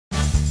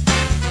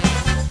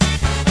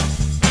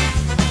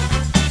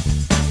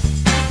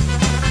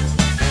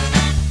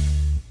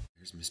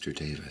Mr.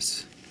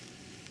 Davis.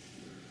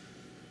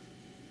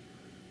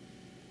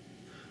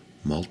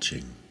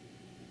 Mulching.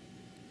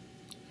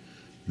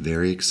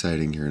 Very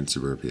exciting here in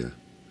suburbia.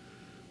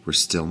 We're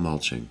still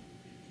mulching.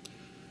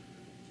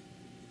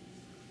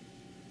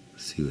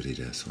 See what he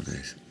does when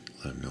I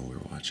let him know we're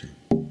watching.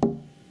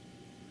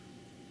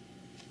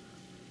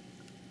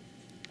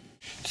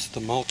 It's the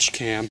mulch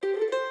cam.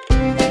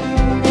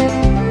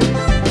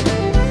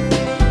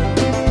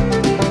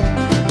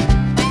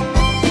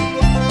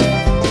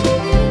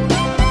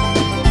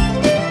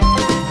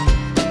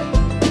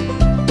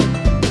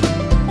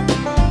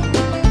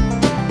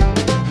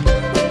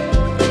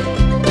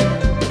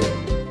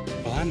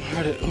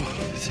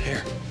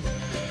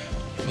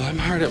 Well, I'm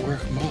hard at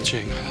work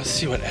mulching. Let's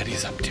see what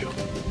Eddie's up to.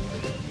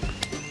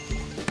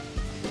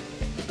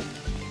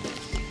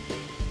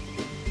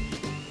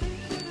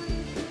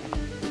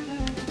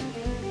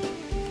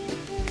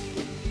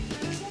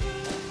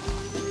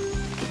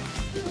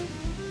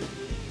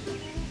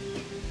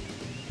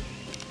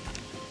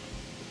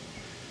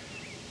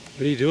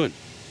 What are you doing?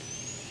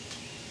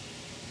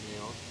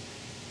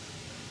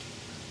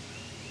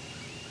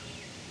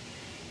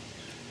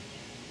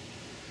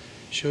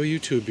 Show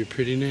YouTube your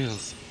pretty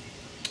nails.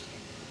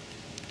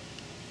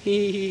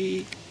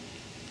 Hee.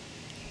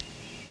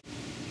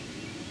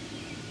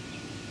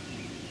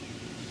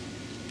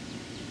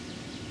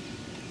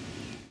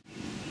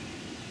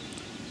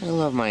 I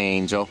love my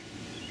angel.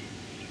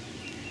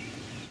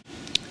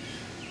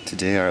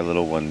 Today our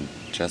little one,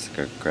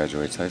 Jessica,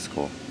 graduates high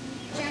school.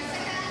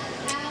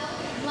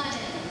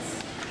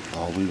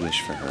 All we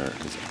wish for her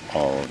is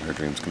all of her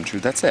dreams come true.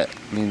 That's it.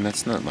 I mean,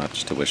 that's not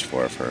much to wish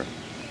for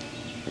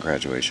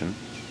graduation.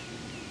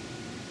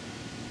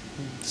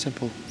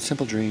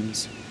 Simple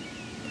dreams.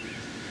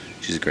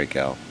 She's a great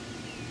gal.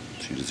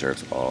 She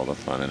deserves all the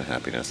fun and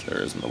happiness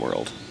there is in the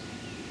world.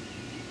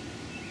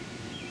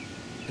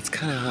 It's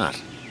kind of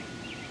hot.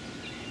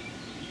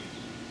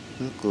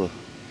 Look.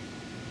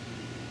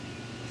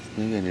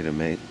 Maybe I need a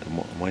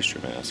moisture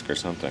mask or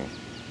something.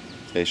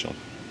 Facial.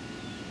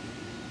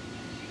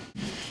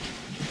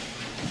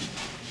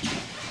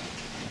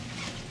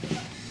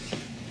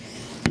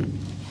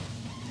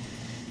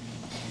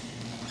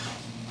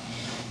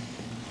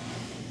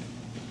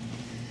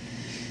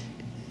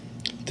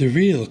 The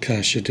real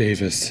Kasha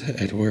Davis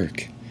at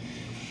work.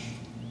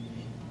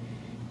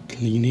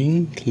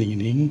 Cleaning.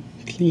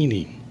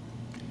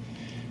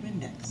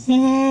 Windex.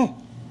 Ah!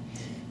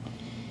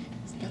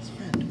 His best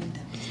friend,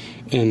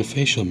 Windex. And a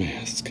facial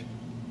mask.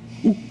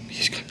 Ooh,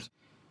 he's got...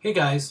 Hey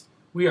guys,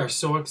 we are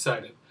so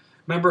excited.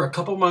 Remember a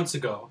couple months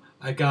ago,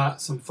 I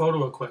got some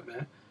photo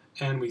equipment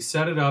and we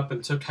set it up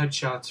and took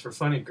headshots for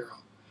Funny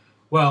Girl.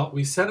 Well,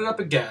 we set it up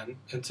again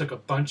and took a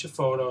bunch of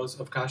photos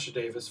of Kasha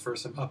Davis for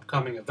some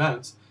upcoming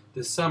events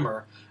this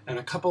summer, and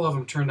a couple of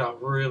them turned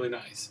out really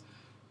nice.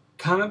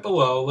 Comment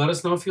below, let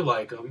us know if you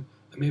like them,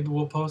 and maybe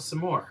we'll post some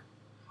more.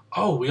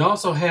 Oh, we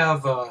also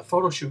have a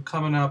photo shoot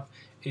coming up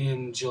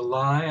in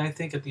July, I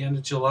think at the end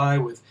of July,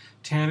 with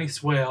Tammy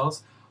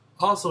Swales,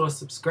 also a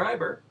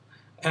subscriber.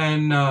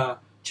 And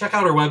check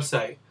out her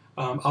website.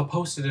 I'll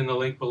post it in the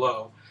link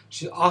below.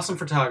 She's an awesome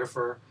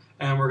photographer,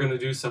 and we're going to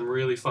do some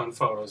really fun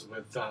photos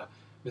with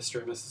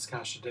Mr. and Mrs.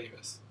 Kasha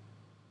Davis.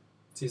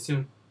 See you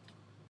soon.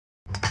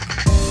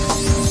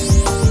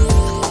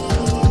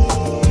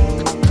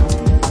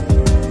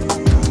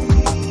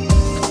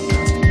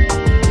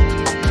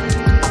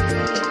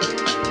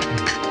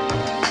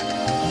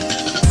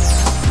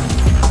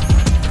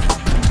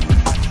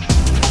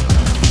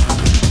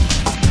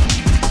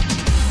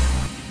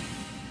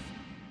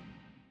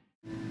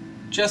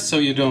 Just so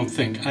you don't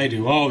think I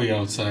do all the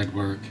outside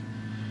work,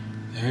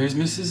 there's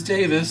Mrs.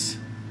 Davis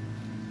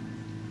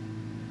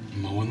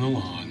mowing the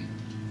lawn.